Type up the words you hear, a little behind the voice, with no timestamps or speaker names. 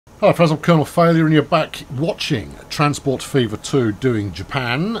Hello friends, I'm Colonel Failure and you're back watching Transport Fever 2 doing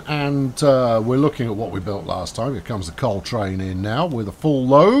Japan, and we're looking at what we built last time. Here comes the coal train in now with a full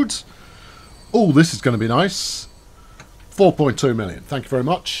load. Oh, this is going to be nice. 4.2 million, thank you very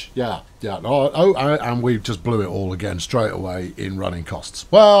much. Yeah. And we just blew it all again straight away in running costs.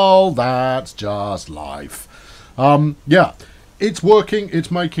 Well, that's just life. Yeah. It's working, it's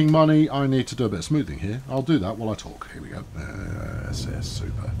making money. I need to do a bit of smoothing here. I'll do that while I talk. Here we go. Yes,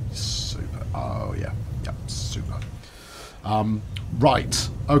 super. Oh, yeah, super. Right,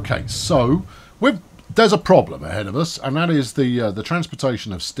 okay, so there's a problem ahead of us, and that is the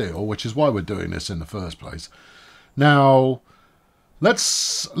transportation of steel, which is why we're doing this in the first place. Now,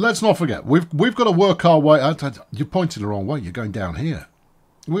 let's not forget, we've got to work our way. You're pointing the wrong way. You're going down here.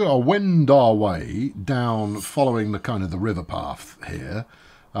 We've got to wend our way down following the kind of the river path here,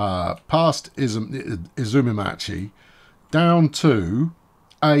 past Izumimachi, down to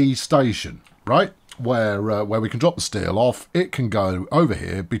a station, right, where we can drop the steel off. It can go over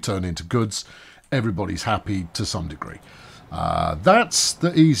here, be turned into goods. Everybody's happy to some degree. That's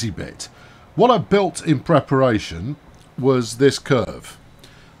the easy bit. What I built in preparation was this curve.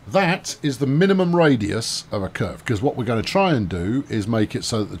 That is the minimum radius of a curve, because what we're going to try and do is make it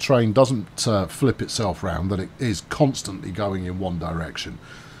so that the train doesn't flip itself round, that it is constantly going in one direction.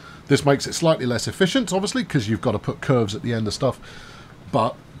 This makes it slightly less efficient, obviously, because you've got to put curves at the end of stuff,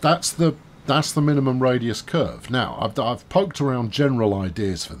 but that's the minimum radius curve. Now, I've poked around general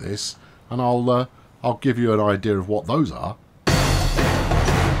ideas for this, and I'll give you an idea of what those are.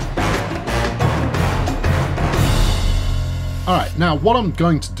 All right, now what I'm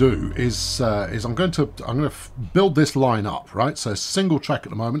going to do is I'm going to build this line up, right? So single track at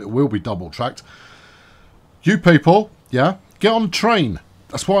the moment, it will be double tracked. You people, yeah, get on the train.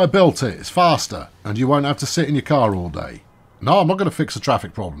 That's why I built it. It's faster, and you won't have to sit in your car all day. No, I'm not going to fix the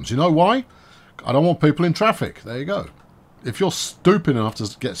traffic problems. You know why? I don't want people in traffic. There you go. If you're stupid enough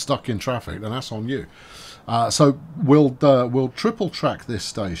to get stuck in traffic, then that's on you. So we'll triple track this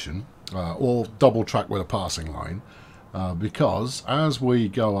station, or double track with a passing line. Because as we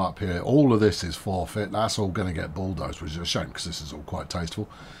go up here, all of this is forfeit. That's all going to get bulldozed, which is a shame because this is all quite tasteful.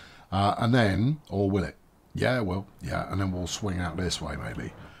 And then, or will it? Yeah, it will. Yeah, and then we'll swing out this way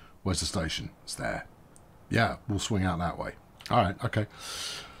maybe. Where's the station? It's there. Yeah, we'll swing out that way. All right, okay.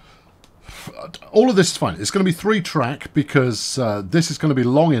 All of this is fine. It's going to be 3-track because this is going to be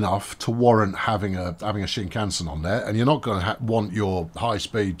long enough to warrant having a Shinkansen on there, and you're not going to want your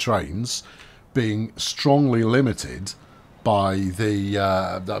high-speed trains being strongly limited by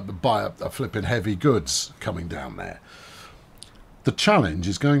a flipping heavy goods coming down there. The challenge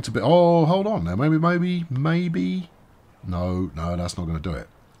is going to be, oh, hold on now, maybe, no, that's not going to do it.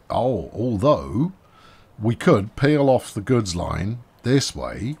 Oh, although we could peel off the goods line this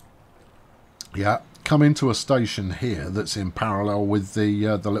way, yeah, come into a station here that's in parallel with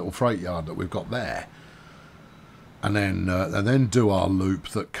the little freight yard that we've got there, and then do our loop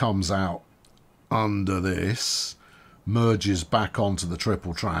that comes out under this, merges back onto the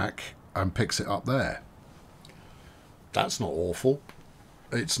triple track and picks it up there. That's not awful.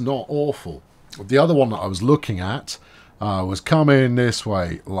 It's not awful. The other one that I was looking at was come in this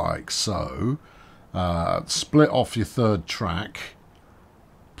way like so, split off your third track,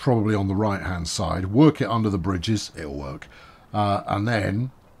 probably on the right hand side, work it under the bridges, it'll work, and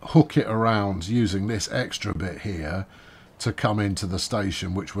then hook it around using this extra bit here to come into the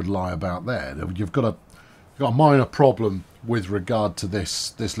station, which would lie about there. You've got a minor problem with regard to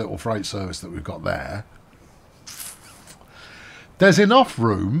this little freight service that we've got there. There's enough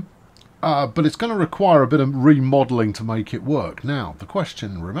room, but it's going to require a bit of remodelling to make it work. Now, the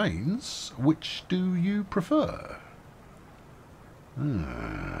question remains, which do you prefer?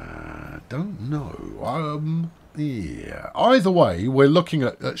 Don't know. Yeah. Either way, we're looking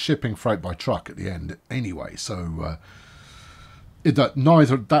at shipping freight by truck at the end anyway, so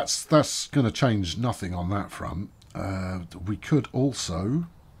that's going to change nothing on that front. We could also,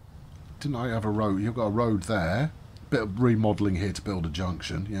 didn't I have a road? You've got a road there. Bit of remodelling here to build a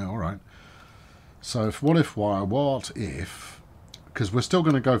junction. Yeah, all right. So what if, because we're still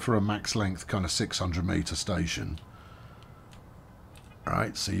going to go for a max length kind of 600 metre station. All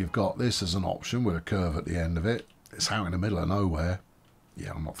right, so you've got this as an option with a curve at the end of it. It's out in the middle of nowhere.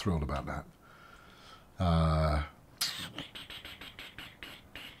 Yeah, I'm not thrilled about that. I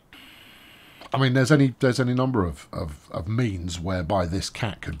mean, there's any number of means whereby this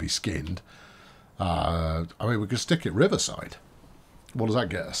cat could be skinned. I mean, we could stick it riverside. What does that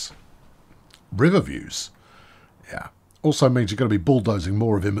get us? River views. Yeah. Also means you're going to be bulldozing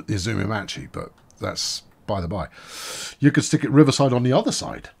more of Izumimachi, but that's by the by. You could stick it riverside on the other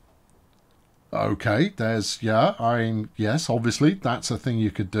side. Okay, there's, yeah, I mean, yes, obviously, that's a thing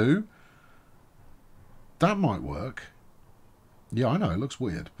you could do. That might work. Yeah, I know, it looks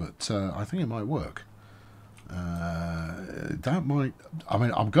weird, but I think it might work. That might, I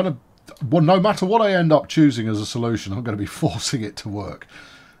mean, I'm going to, well, no matter what I end up choosing as a solution, I'm going to be forcing it to work.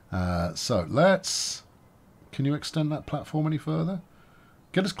 So let's, can you extend that platform any further?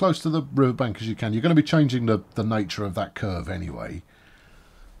 Get as close to the riverbank as you can. You're going to be changing the nature of that curve anyway.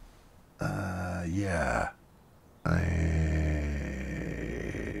 Yeah.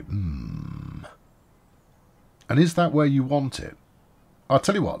 And is that where you want it? I'll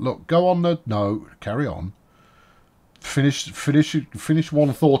tell you what, look, go on the, no, carry on. Finish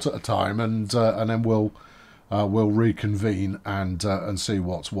one thought at a time, and then we'll reconvene and see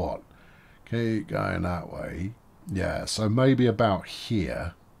what's what. Keep going that way. Yeah, so maybe about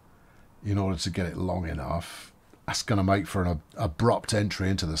here, in order to get it long enough. That's going to make for an abrupt entry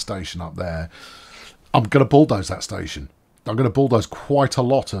into the station up there. I'm going to bulldoze that station. I'm going to bulldoze quite a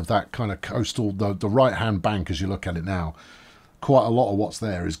lot of that kind of coastal, the right-hand bank as you look at it now. Quite a lot of what's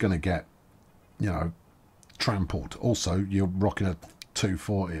there is going to get, you know, trampled. Also, you're rocking a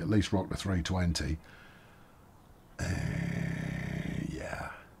 240, at least rock the 320. Yeah.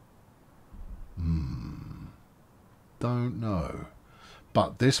 Don't know.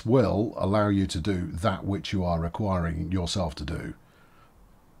 But this will allow you to do that which you are requiring yourself to do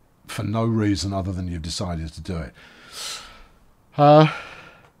for no reason other than you've decided to do it.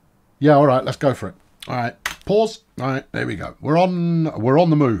 Yeah, all right, let's go for it. All right, pause. All right, there we go. We're on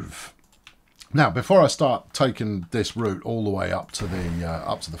the move. Now, before I start taking this route all the way up to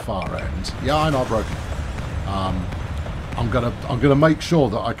the far end, yeah, I know I've broken it. I'm gonna make sure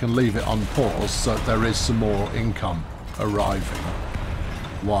that I can leave it on pause so that there is some more income arriving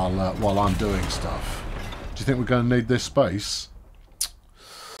while I'm doing stuff. Do you think we're going to need this space?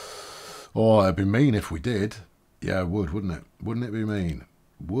 Oh, it'd be mean if we did. Yeah, it would, wouldn't it? Wouldn't it be mean?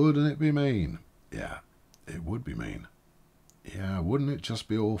 Wouldn't it be mean? Yeah, it would be mean. Yeah, wouldn't it just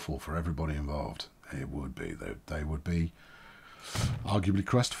be awful for everybody involved? It would be. They would be arguably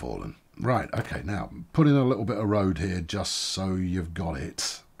crestfallen. Right, okay, now, put in a little bit of road here just so you've got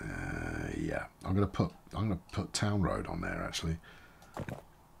it. Yeah, I'm gonna put town road on there, actually.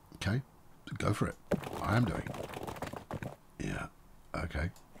 Okay, go for it. I am doing. Yeah, okay.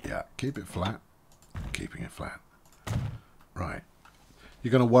 Yeah, keep it flat. Keeping it flat. Right.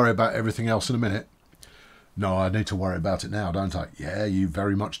 You're going to worry about everything else in a minute? No, I need to worry about it now, don't I? Yeah, you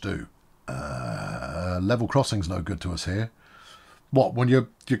very much do. Level crossing's no good to us here. What, when you're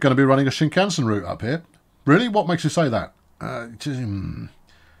going to be running a Shinkansen route up here? Really? What makes you say that?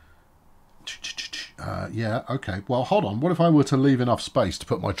 Yeah, okay. Well, hold on. What if I were to leave enough space to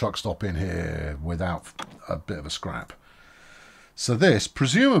put my truck stop in here without a bit of a scrap? So this,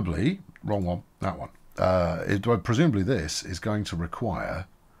 presumably, wrong one, that one. Presumably this is going to require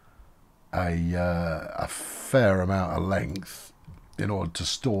a fair amount of length in order to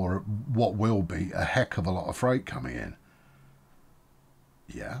store what will be a heck of a lot of freight coming in.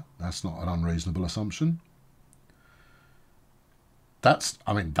 Yeah, that's not an unreasonable assumption. I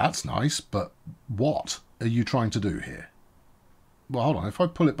mean, that's nice, but what are you trying to do here? Well, hold on. If I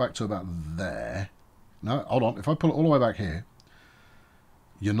pull it back to about there... No, hold on. If I pull it all the way back here,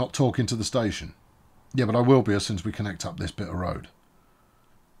 you're not talking to the station. Yeah, but I will be as soon as we connect up this bit of road.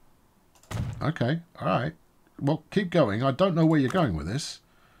 Okay, all right. Well, keep going. I don't know where you're going with this.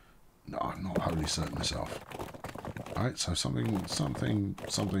 No, I'm not wholly certain myself. All right, so something.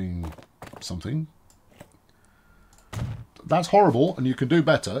 That's horrible, and you can do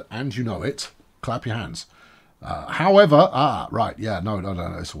better, and you know it. Clap your hands. However, right, yeah, no,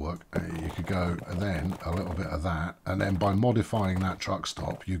 this will work. You could go and then a little bit of that, and then by modifying that truck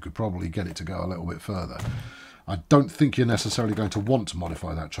stop, you could probably get it to go a little bit further. I don't think you're necessarily going to want to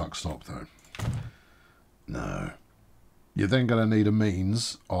modify that truck stop, though. No. You're then going to need a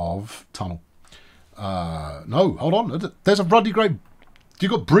means of tunnel. No, hold on. There's a bloody great...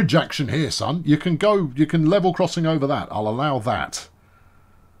 You've got bridge action here, son. You can level crossing over that. I'll allow that.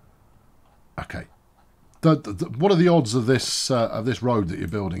 Okay. What are the odds of this road that you're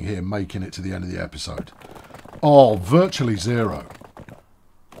building here making it to the end of the episode? Oh, virtually zero.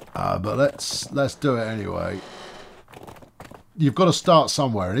 But let's do it anyway. You've got to start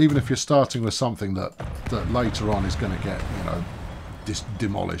somewhere, and even if you're starting with something that later on is going to get, you know,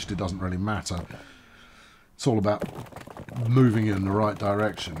 demolished, it doesn't really matter. It's all about moving in the right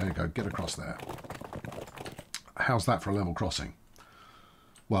direction. There you go. Get across there. How's that for a level crossing?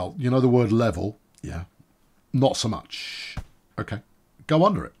 Well, you know the word level, yeah. Not so much. Okay. Go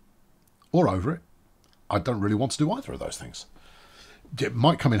under it. Or over it. I don't really want to do either of those things. it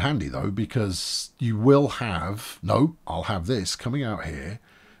might come in handy though, because you will have, no, I'll have this coming out here,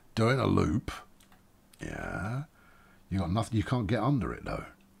 doing a loop. Yeah, you got nothing, you can't get under it though.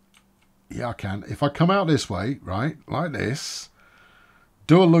 Yeah, I can. If I come out this way, right, like this,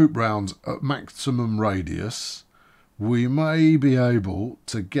 do a loop round at maximum radius, we may be able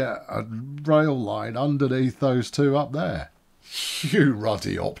to get a rail line underneath those two up there. You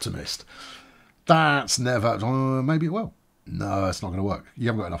ruddy optimist. That's never... maybe it will. No, it's not going to work. You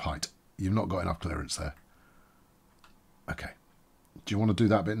haven't got enough height. You've not got enough clearance there. Okay. Do you want to do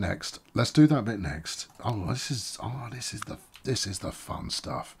that bit next? Let's do that bit next. This is the fun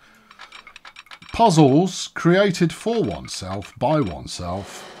stuff. Puzzles created for oneself, by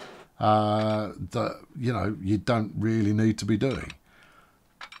oneself, that, you know, you don't really need to be doing.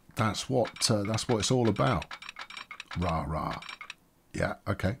 That's what it's all about. Rah rah. Yeah,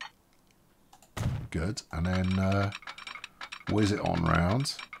 okay. Good. And then whiz it on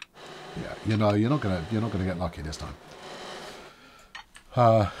round. Yeah, you know, you're not gonna get lucky this time.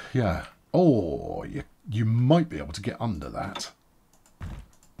 Yeah. Oh, you might be able to get under that.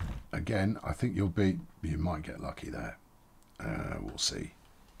 Again, I think you might get lucky there. We'll see.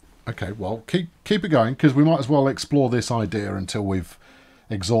 Okay, well, keep it going, because we might as well explore this idea until we've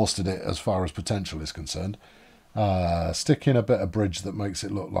exhausted it as far as potential is concerned. Stick in a bit of bridge that makes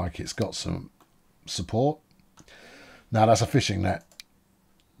it look like it's got some support. Now that's a fishing net.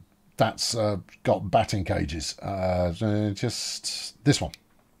 That's got batting cages. Just this one.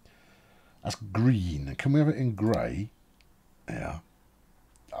 That's green. Can we have it in grey? Yeah.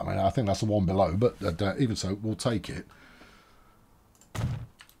 I mean, I think that's the one below, but even so, we'll take it.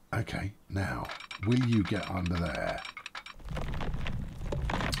 Okay, now, will you get under there?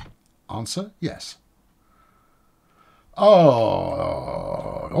 Answer, yes.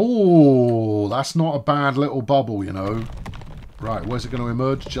 Oh, that's not a bad little bubble, you know. Right, where's it going to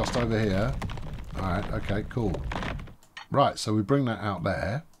emerge? Just over here. All right, okay, cool. Right, so we bring that out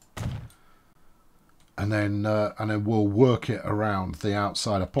there. And then we'll work it around the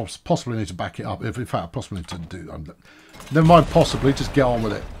outside. I possibly need to back it up. In fact, I possibly need to do... never mind possibly, just get on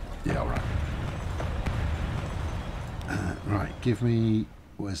with it. Yeah, all right. Right, give me...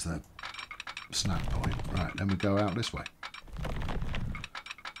 Where's the snap point? Right, then we go out this way.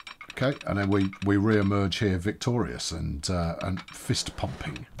 Okay, and then we re-emerge here victorious and fist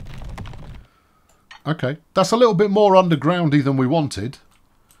pumping. Okay, that's a little bit more undergroundy than we wanted.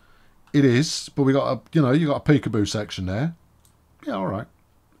 It is, but we got a, you got a peekaboo section there. Yeah, all right.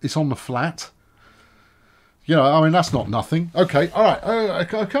 It's on the flat. You know, I mean, that's not nothing. Okay, all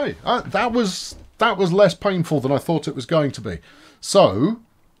right. Okay, that was less painful than I thought it was going to be. So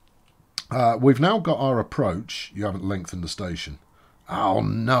we've now got our approach. You haven't lengthened the station. Oh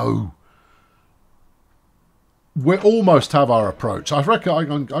no. We almost have our approach. I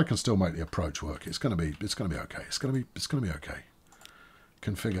reckon I can still make the approach work. It's gonna be okay. It's gonna be okay.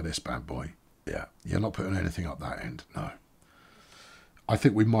 Configure this bad boy. Yeah, you're not putting anything up that end. No. I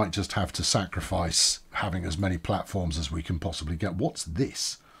think we might just have to sacrifice having as many platforms as we can possibly get. What's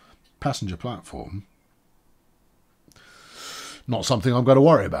this? Passenger platform. Not something I'm going to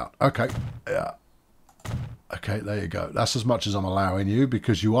worry about. Okay. Yeah. Okay, there you go. That's as much as I'm allowing you,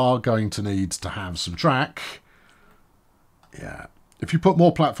 because you are going to need to have some track. Yeah. If you put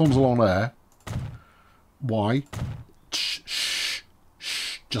more platforms along there, why? Just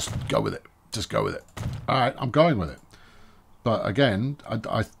go with it. Just go with it. All right, I'm going with it. But again,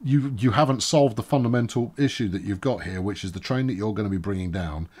 you haven't solved the fundamental issue that you've got here, which is the train that you're going to be bringing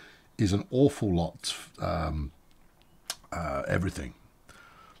down is an awful lot everything.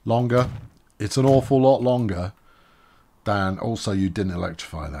 Longer. It's an awful lot longer than... Also, you didn't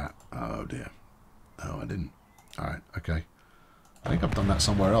electrify that. Oh, dear. Oh, I didn't. All right, okay. I think I've done that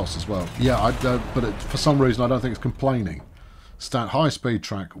somewhere else as well. Yeah, but for some reason, I don't think it's complaining. Start high-speed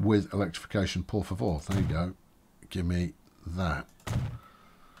track with electrification, por favor. There you go. Give me that.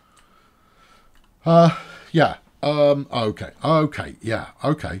 Yeah. Okay. Okay. Yeah.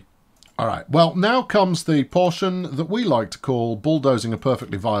 Okay. All right. Well, now comes the portion that we like to call bulldozing a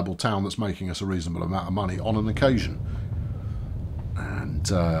perfectly viable town that's making us a reasonable amount of money on an occasion. And,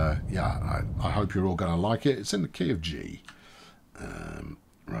 yeah, I hope you're all going to like it. It's in the key of G.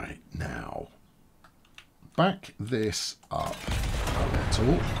 Right. Now, back this up a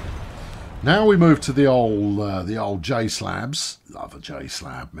little. Now we move to the old J slabs. Love a J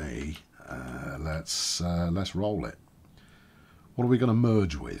slab, me. Let's roll it. What are we going to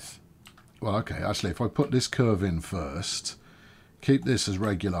merge with? Well, okay. Actually, if I put this curve in first, keep this as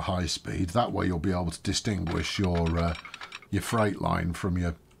regular high speed. That way, you'll be able to distinguish your freight line from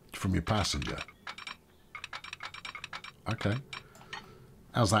your passenger. Okay.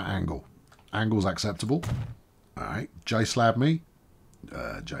 How's that angle? Angle's acceptable. All right, J-slab me.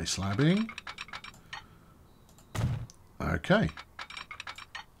 J-slabbing. Okay.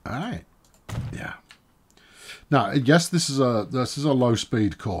 All right. Yeah. Now, yes, this is a low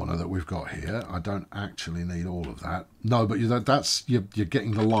speed corner that we've got here. I don't actually need all of that. No, but you're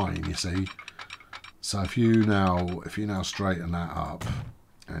getting the line, you see. So if you now straighten that up,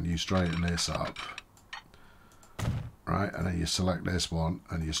 and you straighten this up, right, and then you select this one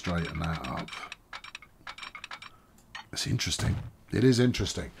and you straighten that up. It's interesting. It is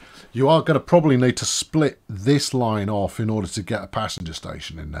interesting. You are going to probably need to split this line off in order to get a passenger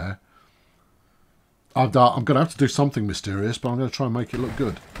station in there. I'm going to have to do something mysterious, but I'm going to try and make it look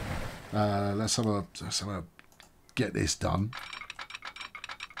good. Let's have a get this done.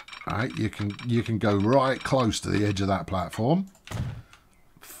 All right, you can go right close to the edge of that platform.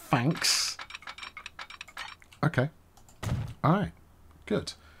 Thanks. Okay. All right.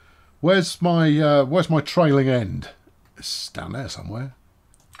 Good. Where's my trailing end? It's down there somewhere.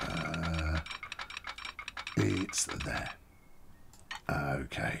 It's there.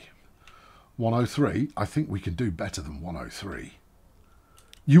 Okay. 103. I think we can do better than 103.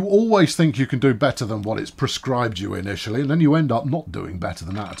 You always think you can do better than what it's prescribed you initially, and then you end up not doing better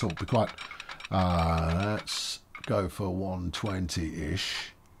than that at all. Be quite. Let's go for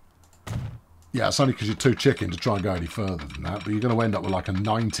 120-ish. Yeah, it's only because you're too chicken to try and go any further than that, but you're going to end up with like a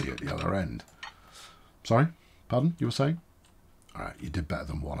 90 at the other end. Sorry? Pardon? You were saying? All right, you did better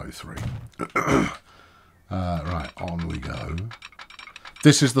than 103. Right, on we go.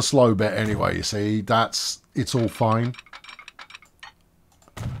 This is the slow bit anyway, you see. It's all fine.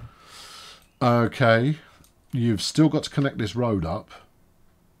 Okay. You've still got to connect this road up.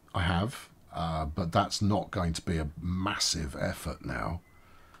 I have. But that's not going to be a massive effort now.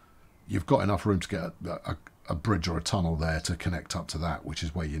 You've got enough room to get a bridge or a tunnel there to connect up to that, which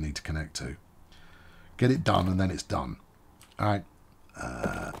is where you need to connect to. Get it done, and then it's done. All right.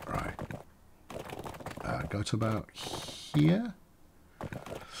 Right. Go to about here.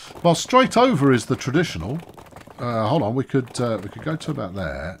 Well, straight over is the traditional. Hold on, we could go to about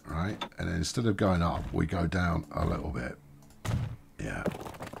there, right? And then instead of going up, we go down a little bit. Yeah.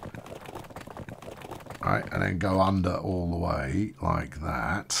 Right, and then go under all the way like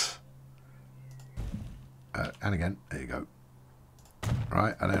that. And again, there you go.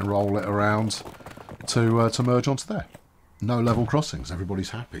 Right, and then roll it around to merge onto there. No level crossings. Everybody's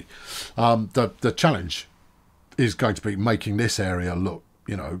happy. The challenge is going to be making this area look,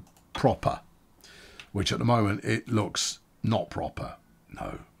 you know, proper, which at the moment it looks not proper.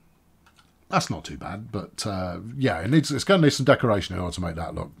 No, that's not too bad, but yeah, it's going to need some decoration in order to make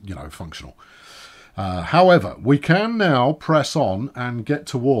that look, you know, functional. However, we can now press on and get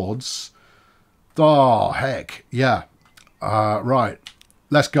towards. Oh heck, yeah. Right,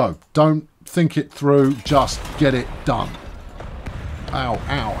 let's go. Don't think it through. Just get it done. Ow,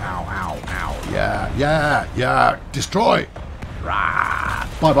 ow, ow, ow, ow. Yeah, yeah, yeah. Destroy. Rah.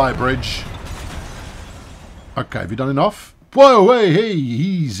 Bye-bye, bridge. Okay, have you done enough? Whoa, hey,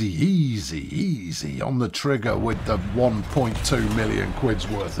 easy, easy, easy. On the trigger with the 1.2 million quid's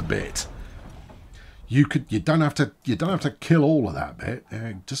worth of bit. You don't have to kill all of that bit.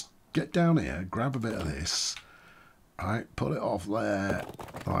 Just get down here, grab a bit of this. Right, put it off there,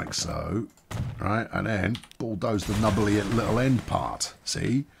 like so. Right, and then bulldoze the nubbly little end part.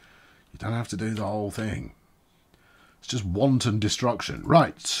 See? You don't have to do the whole thing. It's just wanton destruction.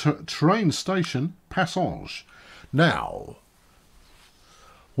 Right, train station, Passage. Now,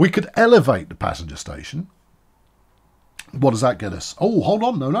 we could elevate the passenger station. What does that get us? Oh, hold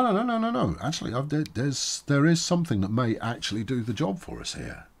on. No. Actually, there is something that may actually do the job for us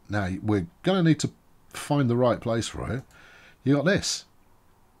here. Now, we're going to need to find the right place for it. You got this.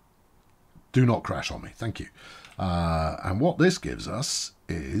 Do not crash on me. Thank you. And what this gives us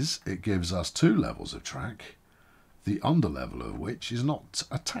is it gives us 2 levels of track, the under level of which is not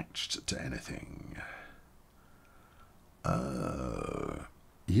attached to anything.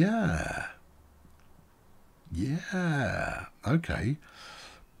 Yeah. Yeah. Okay.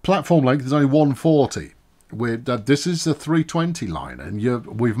 Platform length is only 140. This is the 320 line, and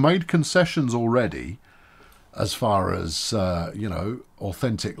we've made concessions already as far as you know,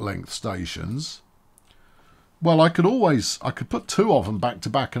 authentic length stations. Well, I could put 2 of them back to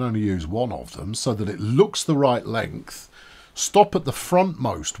back and only use 1 of them so that it looks the right length. Stop at the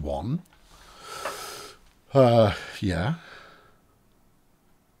frontmost one. Yeah.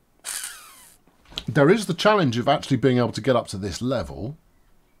 There is the challenge of actually being able to get up to this level.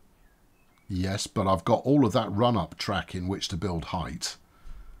 Yes, but I've got all of that run-up track in which to build height.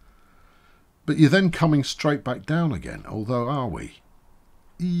 But you're then coming straight back down again, although are we?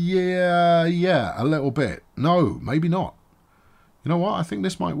 Yeah, a little bit. No, maybe not. You know what? I think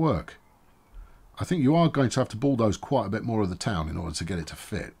this might work. I think you are going to have to bulldoze quite a bit more of the town in order to get it to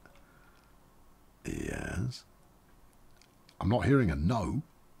fit. Yes. I'm not hearing a no.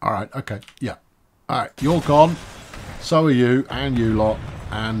 All right, okay, yeah. All right, you're gone. So are you, and you lot,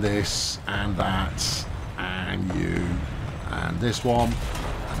 and this, and that, and you, and this one,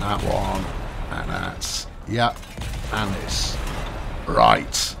 and that one, and that. Yeah, and this.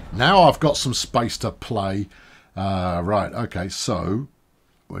 Right. Now I've got some space to play. Right, okay, so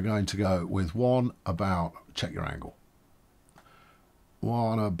we're going to go with one about, check your angle.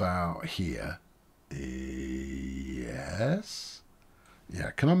 One about here. Yes.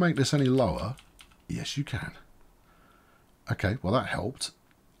 Yeah, can I make this any lower? Yes, you can. Okay, well that helped.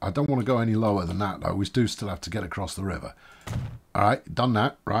 I don't want to go any lower than that though. We do still have to get across the river. All right, done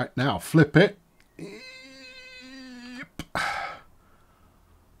that. Right, now flip it.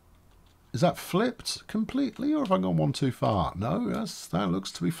 Is that flipped completely, or have I gone one too far? No, that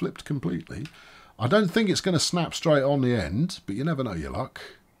looks to be flipped completely. I don't think it's going to snap straight on the end, but you never know your luck.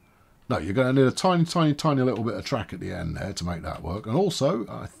 No, you're going to need a tiny, tiny, tiny little bit of track at the end there to make that work. And also,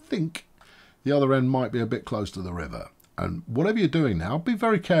 I think the other end might be a bit close to the river. And whatever you're doing now, be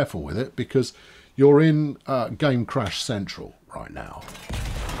very careful with it, because you're in Game Crash Central right now.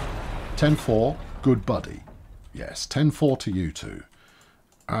 10-4, good buddy. Yes, 10-4 to you two.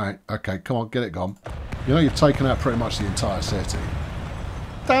 Alright, okay, come on, get it gone. You know you've taken out pretty much the entire city.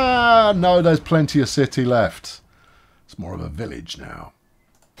 Ah, no, there's plenty of city left. It's more of a village now.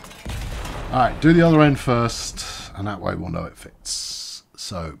 Alright, do the other end first, and that way we'll know it fits.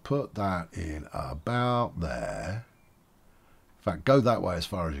 So put that in about there. In fact, go that way as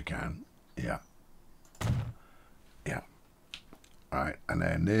far as you can. Yeah. Yeah. Alright, and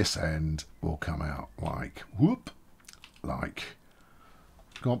then this end will come out like, whoop, like...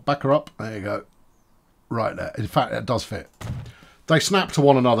 Go on, back her up. There you go. Right there. In fact, it does fit. They snap to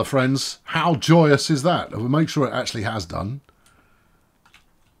one another, friends. How joyous is that? We'll make sure it actually has done.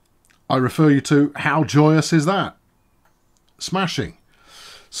 I refer you to how joyous is that? Smashing.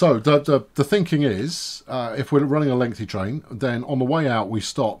 So the thinking is, if we're running a lengthy train, then on the way out we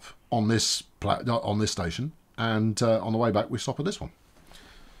stop on this station, and on the way back we stop at this one.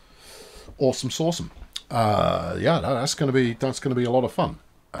 Awesome, sawsome. Yeah, that's going to be a lot of fun.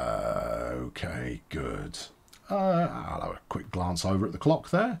 Okay, good. I'll have a quick glance over at the clock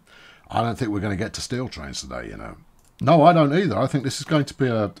there. I don't think we're going to get to steel trains today, you know. No, I don't either. I think this is going to be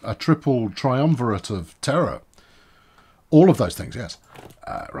a triple triumvirate of terror. All of those things, yes.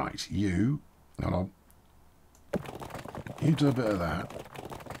 Right, you... Hold on. You do a bit of that.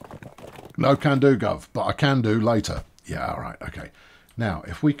 No can do, Gov, but I can do later. Yeah, all right, okay. Now,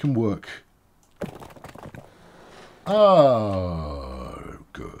 if we can work... Oh,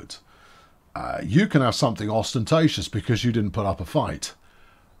 good. You can have something ostentatious because you didn't put up a fight.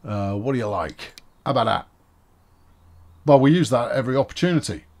 What do you like? How about that? Well, we use that at every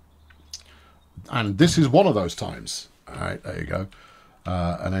opportunity. And this is one of those times. All right, there you go.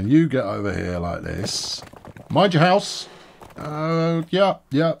 And then you get over here like this. Mind your house.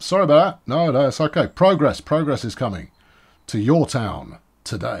 Yeah, sorry about that. No, it's okay. Progress is coming to your town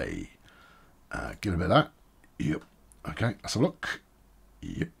today. Get a bit of that. Yep. Okay, let's have a look.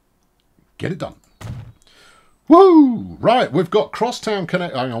 Yep. Get it done. Woo! Right, we've got crosstown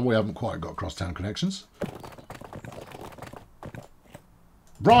connect. Hang on, we haven't quite got crosstown connections.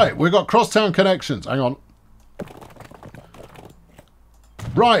 Right, we've got crosstown connections. Hang on.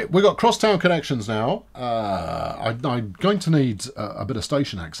 Right, we've got crosstown connections now. I'm going to need a bit of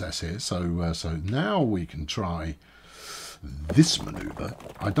station access here, so now we can try this manoeuvre.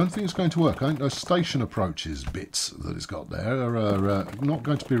 I don't think it's going to work. I think those station approaches bits that it's got there are not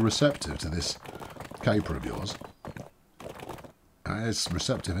going to be receptive to this caper of yours. It's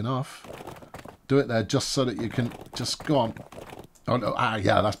receptive enough. Do it there just so that you can just go on. Oh no!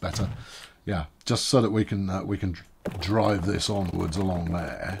 Yeah, that's better. Yeah, just so that we can drive this onwards along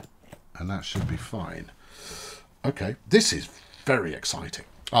there, and that should be fine. Okay, this is very exciting.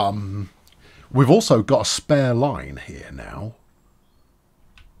 We've also got a spare line here now.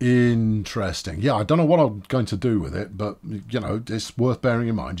 Interesting. Yeah, I don't know what I'm going to do with it, but, you know, it's worth bearing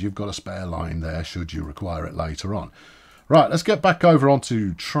in mind. You've got a spare line there should you require it later on. Right, let's get back over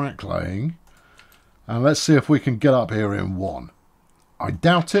onto track laying, and let's see if we can get up here in one. I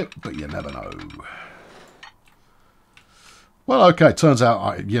doubt it, but you never know. Well, okay, turns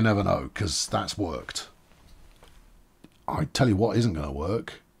out you never know, because that's worked. I tell you what isn't going to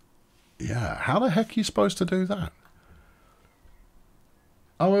work. Yeah, how the heck are you supposed to do that?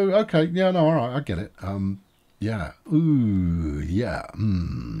 Oh, okay, yeah, no, all right, I get it. Yeah. Ooh, yeah.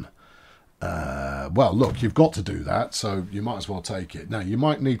 Well, look, you've got to do that, so you might as well take it. Now, you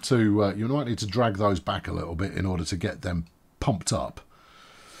might need to drag those back a little bit in order to get them pumped up.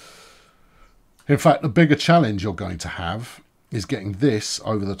 In fact, the bigger challenge you're going to have is getting this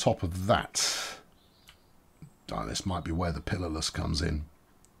over the top of that. Oh, this might be where the pillarless comes in,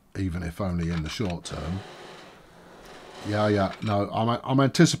 even if only in the short term. Yeah. No, I'm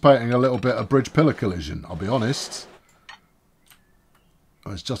anticipating a little bit of bridge pillar collision, I'll be honest.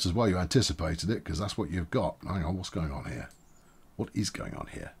 It's just as well you anticipated it, because that's what you've got. Hang on, what's going on here? What is going on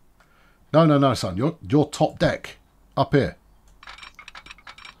here? No, son. You're top deck. Up here.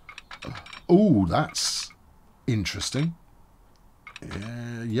 Oh, that's interesting.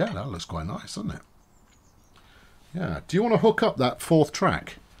 Yeah, that looks quite nice, doesn't it? Yeah. Do you want to hook up that fourth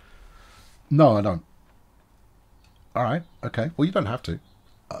track? No, I don't. All right. Okay. Well, you don't have to.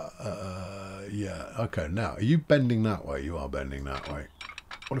 Yeah. Okay. Now, are you bending that way? You are bending that way.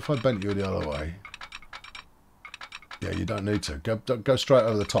 What if I bent you the other way? Yeah, you don't need to. Go straight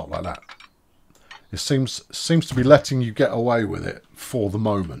over the top like that. It seems to be letting you get away with it for the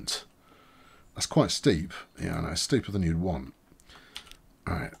moment. That's quite steep. Yeah, I know. It's steeper than you'd want.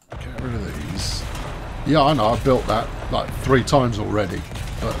 All right. Get rid of these. Yeah, I know. I've built that like 3 times already.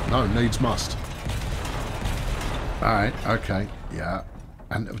 But no, needs must. All right. Okay. Yeah.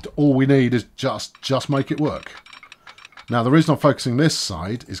 And all we need is just make it work. Now, the reason I'm focusing this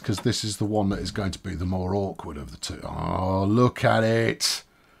side is because this is the one that is going to be the more awkward of the two. Oh, look at it.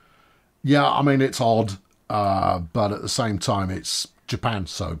 Yeah, I mean, it's odd, but at the same time, it's Japan.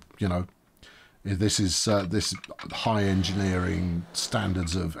 So, you know, this is this high engineering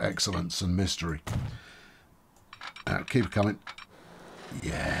standards of excellence and mystery. Keep it coming.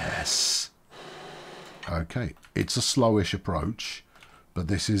 Yes. Okay, it's a slowish approach, but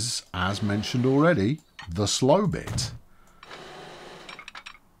this is, as mentioned already, the slow bit.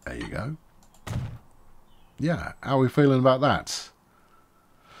 There you go. Yeah, how are we feeling about that?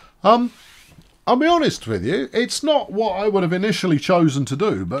 I'll be honest with you, it's not what I would have initially chosen to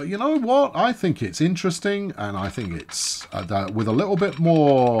do, but you know what? I think it's interesting, and I think it's, with a little bit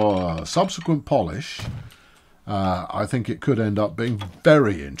more subsequent polish, I think it could end up being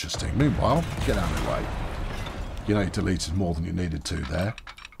very interesting. Meanwhile, get out of the way. You know you deleted more than you needed to there.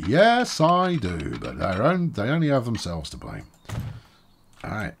 Yes, I do, but they only have themselves to blame.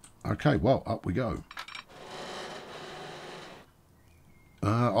 Alright, okay, well, up we go.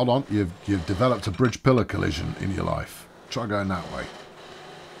 Hold on, you've developed a bridge pillar collision in your life. Try going that way.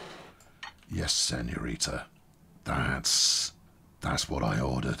 Yes, senorita. That's what I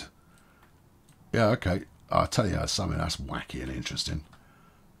ordered. Yeah, okay. I'll tell you something that's wacky and interesting.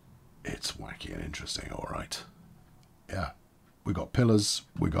 It's wacky and interesting, alright. Yeah. We got pillars,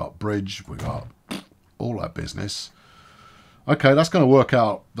 we got bridge, we got all that business. Okay, that's going to work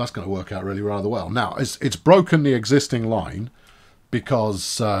out. That's going to work out really rather well. Now, it's broken the existing line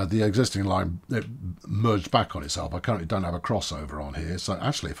because the existing line it merged back on itself. I currently don't have a crossover on here. So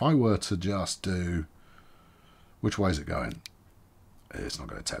actually, if I were to just do, which way is it going? It's not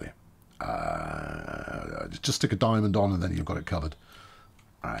going to tell you. Just stick a diamond on, and then you've got it covered.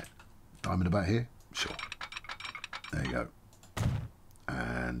 All right, diamond about here. Sure. There you go.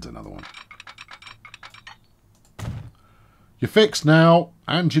 And another one. You're fixed now,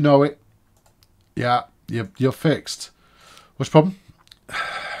 and you know it. Yeah, you're fixed. What's the problem?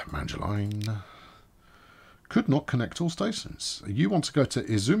 Mangeline. Could not connect all stations. You want to go to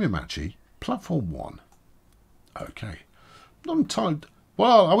Izumimachi, platform 1. Okay. Not entirely.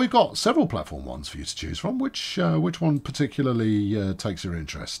 Well, we've got several platform 1s for you to choose from. Which one particularly takes your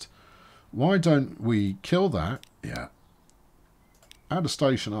interest? Why don't we kill that? Yeah. Add a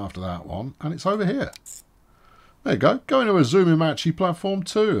station after that one, and it's over here. There you go. Go into a Izumimachi platform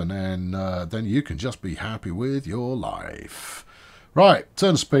 2, and then you can just be happy with your life. Right,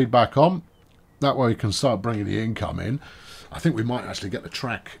 turn the speed back on. That way you can start bringing the income in. I think we might actually get the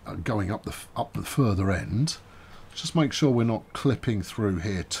track going up the further end. Just make sure we're not clipping through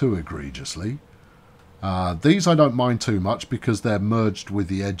here too egregiously. These I don't mind too much because they're merged with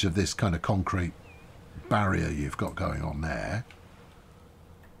the edge of this kind of concrete barrier you've got going on there.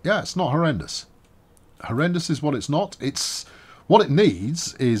 Yeah, it's not horrendous. Horrendous is what it's not. It's what it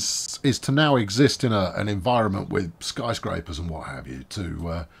needs is to now exist in an environment with skyscrapers and what have you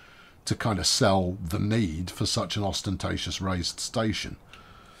to kind of sell the need for such an ostentatious raised station.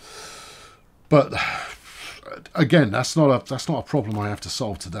 But again, that's not a problem I have to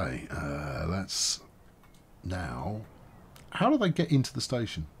solve today. Let's now. How do they get into the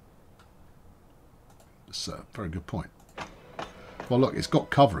station? That's a very good point. Well, look, it's got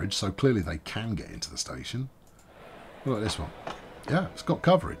coverage, so clearly they can get into the station. Look at this one. Yeah, it's got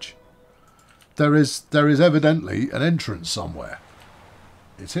coverage. There is evidently an entrance somewhere.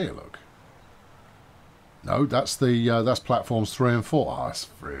 It's here, look. No, that's that's platforms 3 and 4. Oh, that's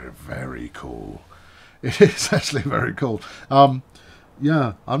very, very cool. It is actually very cool.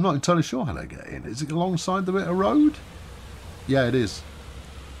 Yeah, I'm not entirely sure how they get in. Is it alongside the bit of road? Yeah, it is.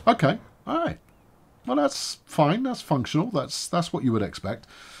 Okay, all right. Well, that's fine. That's functional. That's what you would expect.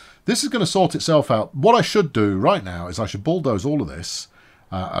 This is going to sort itself out. What I should do right now is I should bulldoze all of this,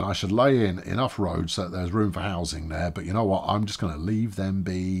 and I should lay in enough roads so that there's room for housing there. But you know what? I'm just going to leave them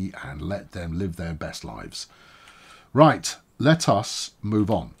be and let them live their best lives. Right, let us move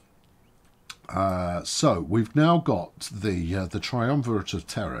on. So we've now got the triumvirate of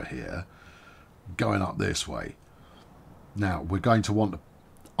terror here going up this way. Now we're going to want,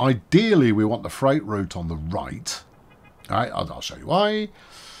 ideally we want the freight route on the right. All right, I'll show you why.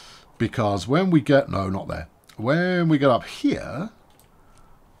 Because when we get, no, not there. When we get up here,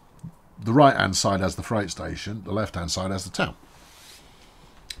 the right hand side has the freight station, the left hand side has the town.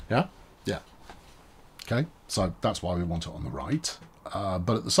 Yeah, yeah. Okay, so that's why we want it on the right.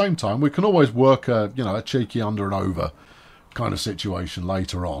 But at the same time, we can always work a cheeky under and over kind of situation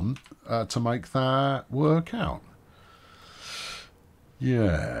later on to make that work out.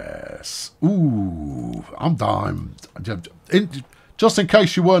 Yes. Ooh, just in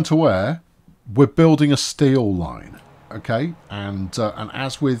case you weren't aware, we're building a steel line. Okay, and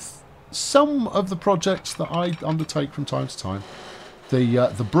as with some of the projects that I undertake from time to time,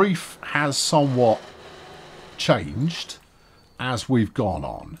 the brief has somewhat changed as we've gone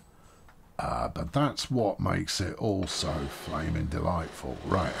on, but that's what makes it all so flaming delightful.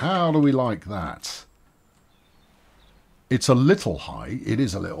 Right, how do we like that? It's a little high. It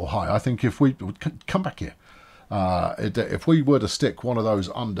is a little high. I think if we come back here, if we were to stick one of those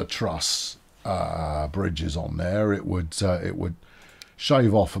under truss bridges on there, it would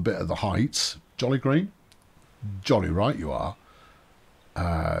shave off a bit of the height. Jolly green, jolly right you are.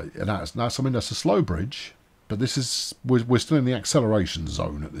 And that's I mean that's a slow bridge. But this is, we're still in the acceleration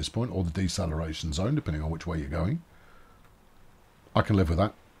zone at this point, or the deceleration zone, depending on which way you're going. I can live with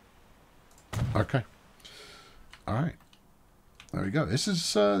that. Okay. All right. There we go. This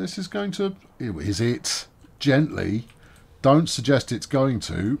is going to, is it? Gently. Don't suggest it's going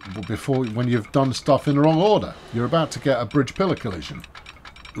to before, when you've done stuff in the wrong order. You're about to get a bridge pillar collision.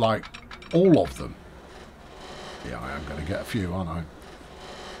 Like, all of them. Yeah, I am going to get a few, aren't I?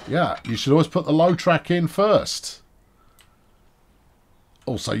 Yeah, you should always put the low track in first.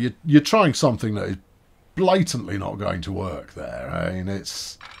 Also, you're trying something that is blatantly not going to work there. I mean,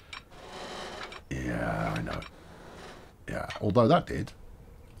 it's... Yeah, I know. Yeah, although that did.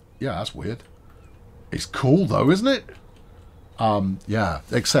 Yeah, that's weird. It's cool, though, isn't it? Yeah,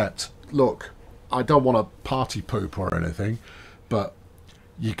 except, look, I don't want to party poop or anything, but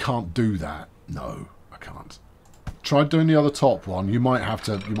you can't do that. No, I can't. Try doing the other top one. You might have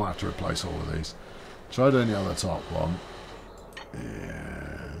to replace all of these. Try doing the other top one.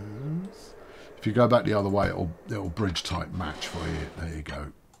 Yes. If you go back the other way, it'll bridge type match for you. There you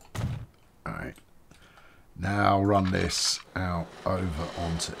go. All right. Now run this out over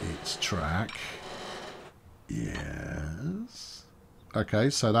onto its track. Yes.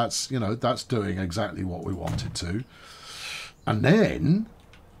 Okay, so that's, that's doing exactly what we wanted to. And then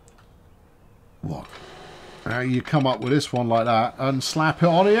what? Now you come up with this one like that and slap it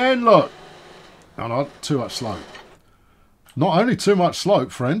on the end, look. No, not too much slope. Not only too much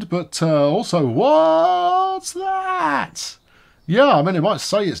slope, friend, but also, what's that? Yeah, I mean, it might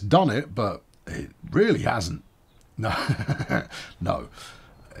say it's done it, but it really hasn't. No. No.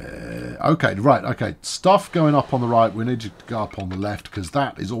 Okay, right, okay. Stuff going up on the right. We need you to go up on the left because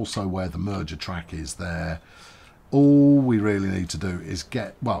that is also where the merger track is there. All we really need to do is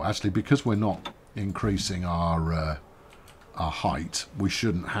get... Well, actually, because we're not increasing our height, we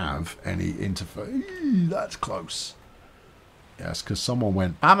shouldn't have any interface. That's close. Yes, because someone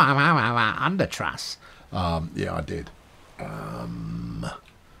went under truss. Yeah, I did.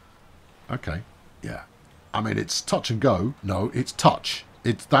 Okay, yeah. I mean, it's touch and go. No, it's touch.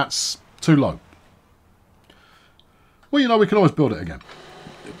 That's too low. Well, we can always build it again.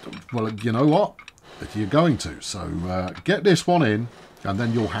 Well, you know what? If you're going to. So get this one in. And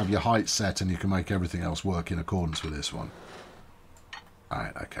then you'll have your height set and you can make everything else work in accordance with this one.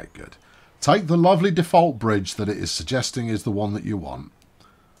 Alright, okay, good. Take the lovely default bridge that it is suggesting is the one that you want.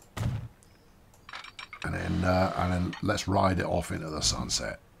 And then let's ride it off into the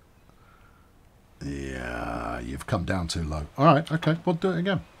sunset. Yeah, you've come down too low. Alright, okay, we'll do it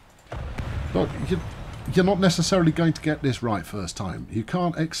again. Look, you're not necessarily going to get this right first time. You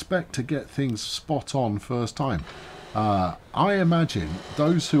can't expect to get things spot on first time. I imagine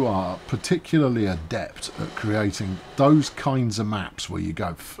those who are particularly adept at creating those kinds of maps where you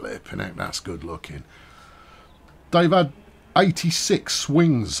go, flipping heck, that's good looking. They've had 86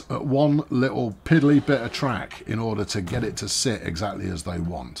 swings at one little piddly bit of track in order to get it to sit exactly as they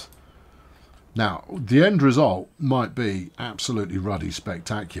want. Now, the end result might be absolutely ruddy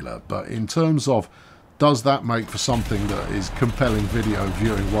spectacular, but in terms of does that make for something that is compelling video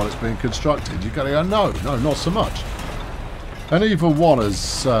viewing while it's being constructed, you've got to go, no, not so much. And even one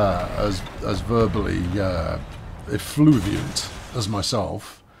as verbally effluviant as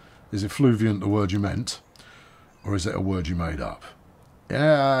myself, is effluviant the word you meant? Or is it a word you made up?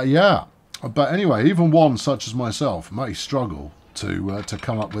 Yeah. But anyway, even one such as myself may struggle to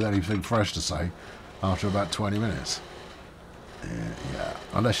come up with anything fresh to say after about 20 minutes. Yeah,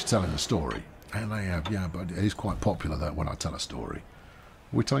 unless you're telling a story. And they have, yeah, but it is quite popular that when I tell a story.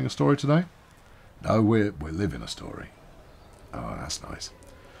 Are we telling a story today? No, we're living a story. Oh, that's nice.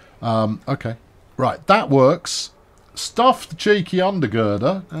 Okay. Right, that works. Stuffed cheeky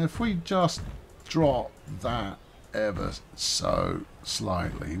undergirder. And if we just drop that ever so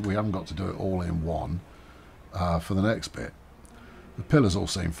slightly, we haven't got to do it all in one for the next bit. The pillars all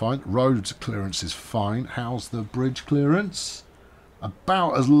seem fine. Road clearance is fine. How's the bridge clearance?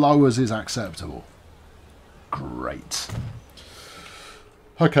 About as low as is acceptable. Great.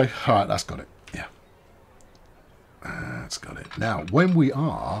 Okay, alright, that's got it. Yeah. That's got it. Now, when we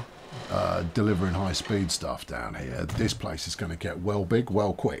are delivering high-speed stuff down here, this place is going to get well big,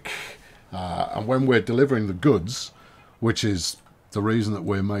 well quick. And when we're delivering the goods, which is the reason that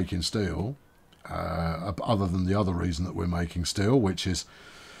we're making steel, other than the other reason that we're making steel, which is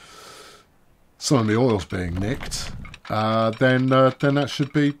some of the oil's being nicked, then that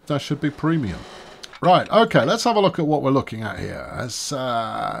should be premium. Right, okay, let's have a look at what we're looking at here. That's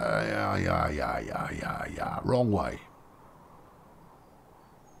yeah, wrong way.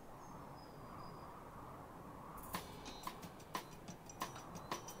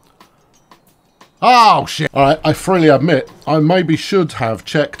 Oh, shit. Alright, I freely admit, I maybe should have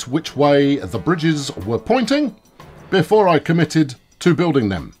checked which way the bridges were pointing before I committed to building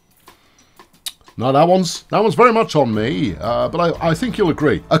them. No, that one's very much on me, but I think you'll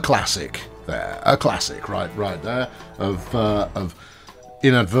agree. A classic there. A classic right there of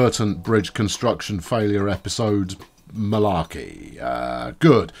inadvertent bridge construction failure episode malarkey.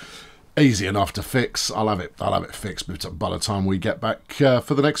 Good. Easy enough to fix. I'll have it fixed by the time we get back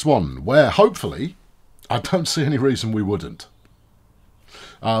for the next one, where hopefully I don't see any reason we wouldn't.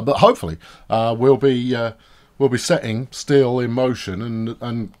 But hopefully we'll be setting steel in motion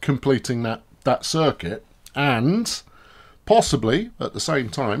and completing that circuit, and possibly at the same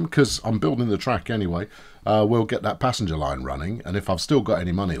time, because I'm building the track anyway, we'll get that passenger line running, and if I've still got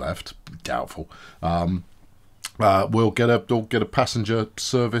any money left, doubtful, we'll get a passenger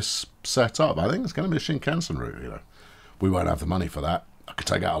service set up. I think it's going to be a Shinkansen route, you know. We won't have the money for that. I could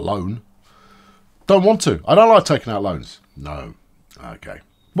take out a loan. Don't want to. I don't like taking out loans. No. Okay.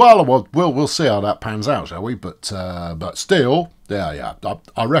 Well, we'll see how that pans out, shall we? But still, yeah.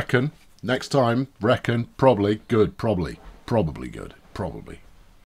 I reckon next time. Probably good. Probably good. Probably.